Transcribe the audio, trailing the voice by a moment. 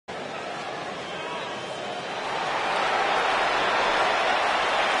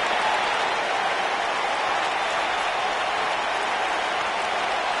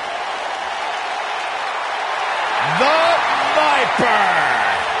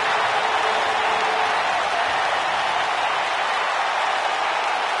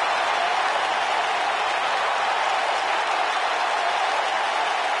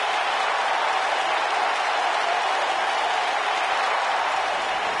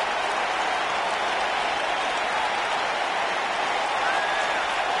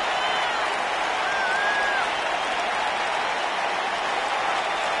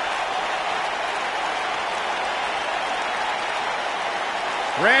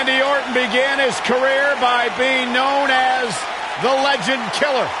Randy Orton began his career by being known as the Legend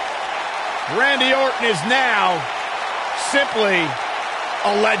Killer. Randy Orton is now simply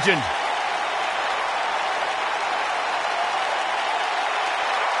a legend.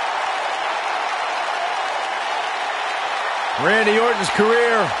 Randy Orton's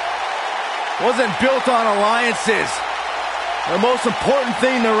career wasn't built on alliances. The most important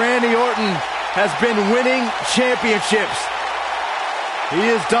thing to Randy Orton has been winning championships. He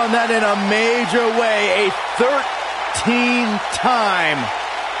has done that in a major way. A 13-time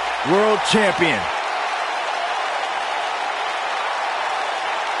world champion.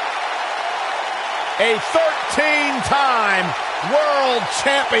 A 13-time world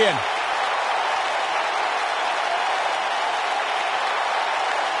champion.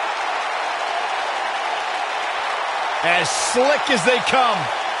 As slick as they come.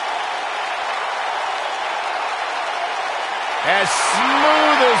 As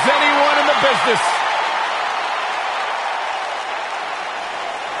smooth as anyone in the business.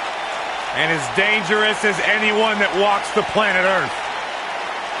 And as dangerous as anyone that walks the planet Earth.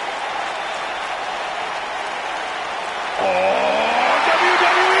 Oh,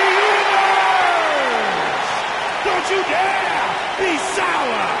 WWE Universe! Don't you dare be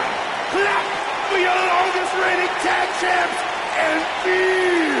sour! Clap for your longest reigning tag champs and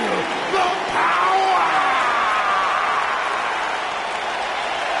feel the power!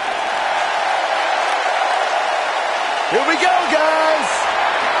 Here we go, guys!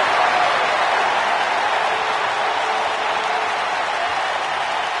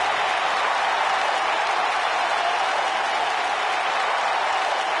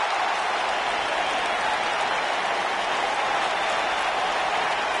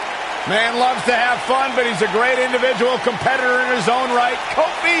 Man loves to have fun, but he's a great individual competitor in his own right.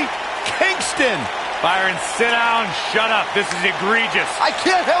 Kofi Kingston. Byron, sit down, shut up. This is egregious. I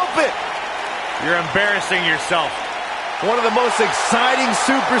can't help it! You're embarrassing yourself. One of the most exciting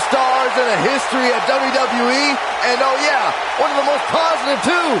superstars in the history of WWE. And oh yeah, one of the most positive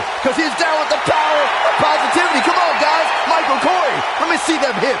too, because he's down with the power of positivity. Come on, guys. Michael Corey, let me see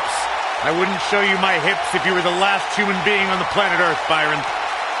them hips. I wouldn't show you my hips if you were the last human being on the planet Earth, Byron.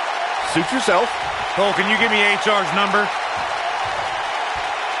 Suit yourself. Cole, can you give me HR's number?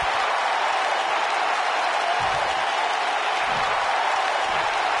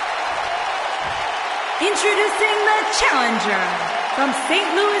 Introducing the challenger from St.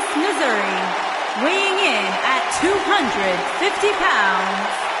 Louis, Missouri, weighing in at 250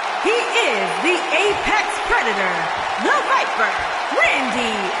 pounds. He is the Apex Predator, the Viper,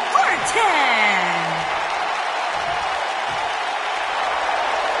 Randy Orton.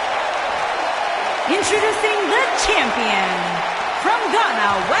 Introducing the champion from Ghana,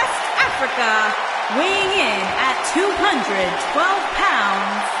 West Africa, weighing in at 212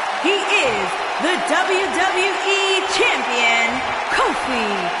 pounds. He is the WWE Champion, Kofi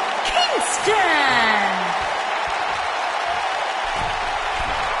Kingston.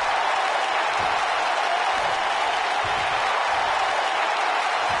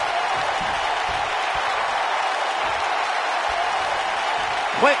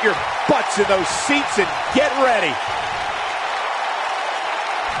 Plant your butts in those seats and get ready.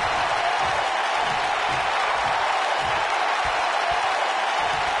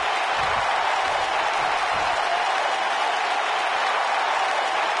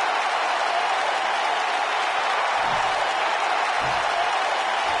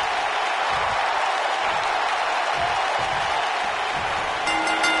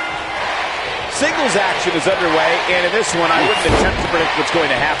 Singles action is underway, and in this one, I wouldn't attempt to predict what's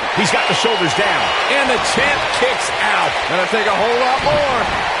going to happen. He's got the shoulders down, and the champ kicks out. Gonna take a whole lot more.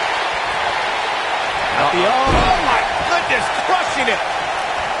 Oh, my goodness, crushing it.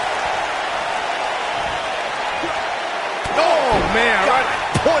 Oh, man, right at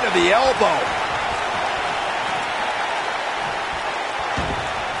the point of the elbow.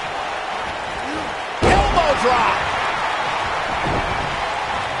 Elbow drop.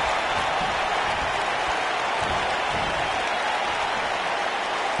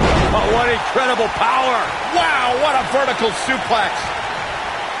 Oh, what incredible power. Wow, what a vertical suplex.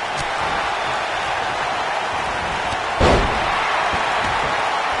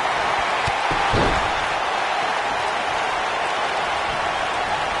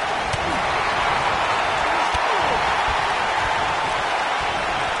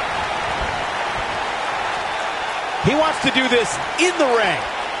 He wants to do this in the ring.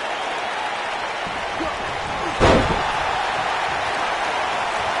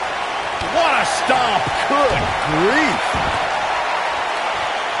 What a stomp. Good grief.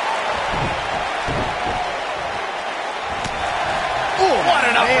 Ooh, what an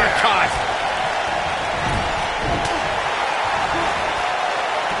an uppercut.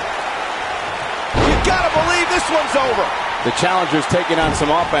 You gotta believe this one's over. The challenger's taking on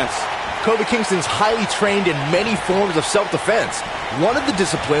some offense. Kofi Kingston's highly trained in many forms of self-defense. One of the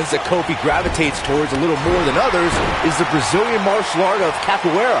disciplines that Kofi gravitates towards a little more than others is the Brazilian martial art of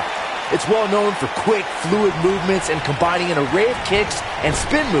capoeira. It's well known for quick, fluid movements and combining an array of kicks and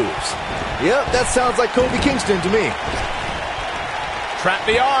spin moves. Yep, that sounds like Kofi Kingston to me. Trap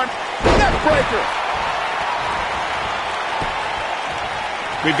the arm. Neck breaker.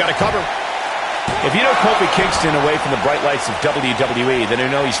 We've got a cover. If you know Kofi Kingston away from the bright lights of WWE, then you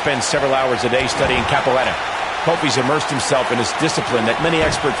know he spends several hours a day studying capoeira. Kofi's immersed himself in his discipline that many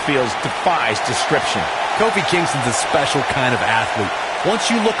experts feel defies description. Kofi Kingston's a special kind of athlete.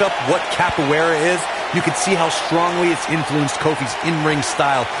 Once you look up what capoeira is, you can see how strongly it's influenced Kofi's in-ring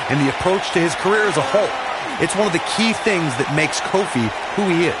style and the approach to his career as a whole. It's one of the key things that makes Kofi who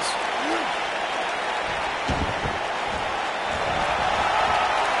he is.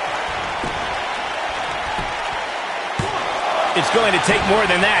 It's going to take more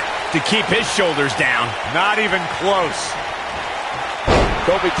than that to keep his shoulders down. Not even close.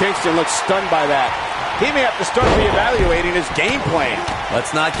 Kofi Kingston looks stunned by that. He may have to start reevaluating his game plan.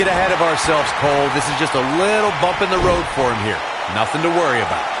 Let's not get ahead of ourselves, Cole. This is just a little bump in the road for him here. Nothing to worry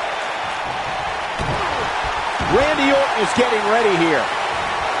about. Randy Orton is getting ready here.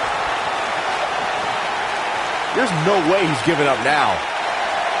 There's no way he's giving up now.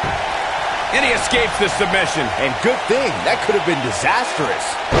 And he escapes the submission. And good thing, that could have been disastrous.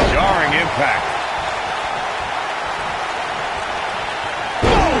 Jarring impact.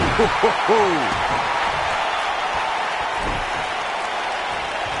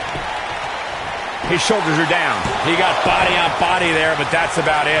 His shoulders are down. He got body on body there, but that's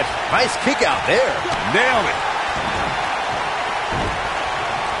about it. Nice kick out there. Nailed it.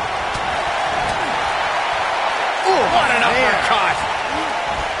 What an uppercut.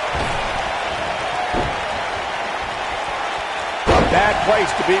 Bad place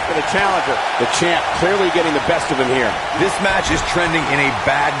to be for the challenger. The champ clearly getting the best of him here. This match is trending in a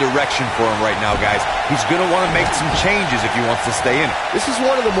bad direction for him right now, guys. He's going to want to make some changes if he wants to stay in it. This is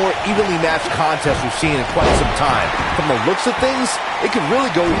one of the more evenly matched contests we've seen in quite some time. From the looks of things, it could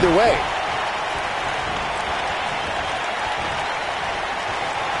really go either way.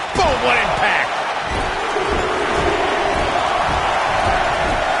 Boom, what impact.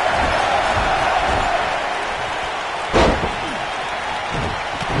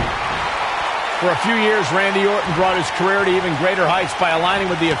 For a few years, Randy Orton brought his career to even greater heights by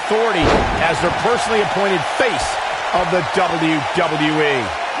aligning with the Authority as their personally appointed face of the WWE.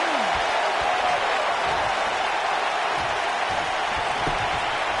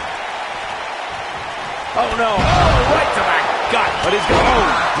 Oh, no. Oh, right to the gut. But he's going, oh,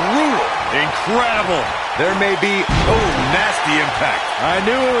 brutal. Incredible. There may be, nasty impact. I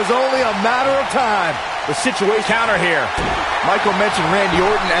knew it was only a matter of time. The situation Counter here. Michael mentioned Randy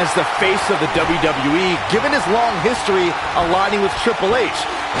Orton as the face of the WWE, given his long history aligning with Triple H.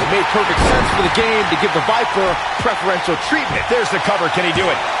 It made perfect sense for the game to give the Viper preferential treatment. There's the cover. Can he do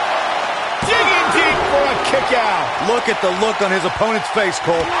it? Digging deep for a kick out. Look at the look on his opponent's face,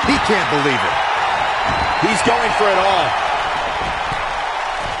 Cole. He can't believe it. He's going for it all.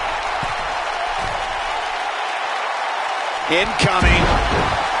 Incoming.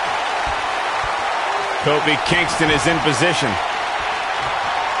 Kofi Kingston is in position.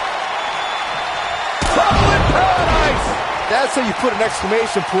 Trouble in paradise! That's how you put an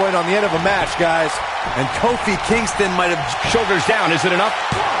exclamation point on the end of a match, guys. And Kofi Kingston might have... Shoulders down. Is it enough?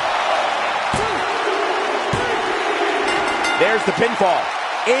 There's the pinfall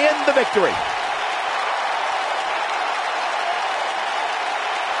and the victory.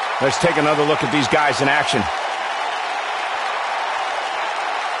 Let's take another look at these guys in action.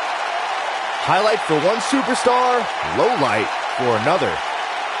 Highlight for one superstar, low light for another.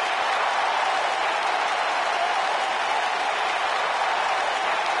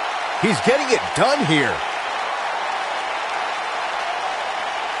 He's getting it done here.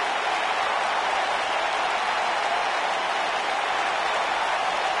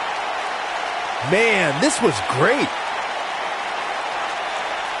 Man, this was great.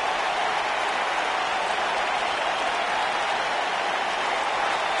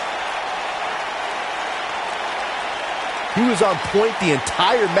 He was on point the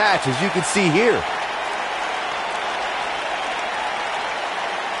entire match, as you can see here.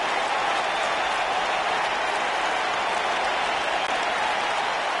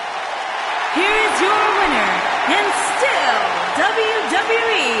 Here is your winner, and still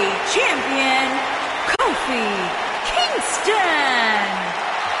WWE Champion, Kofi Kingston.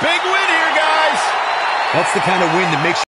 Big win here, guys. That's the kind of win that makes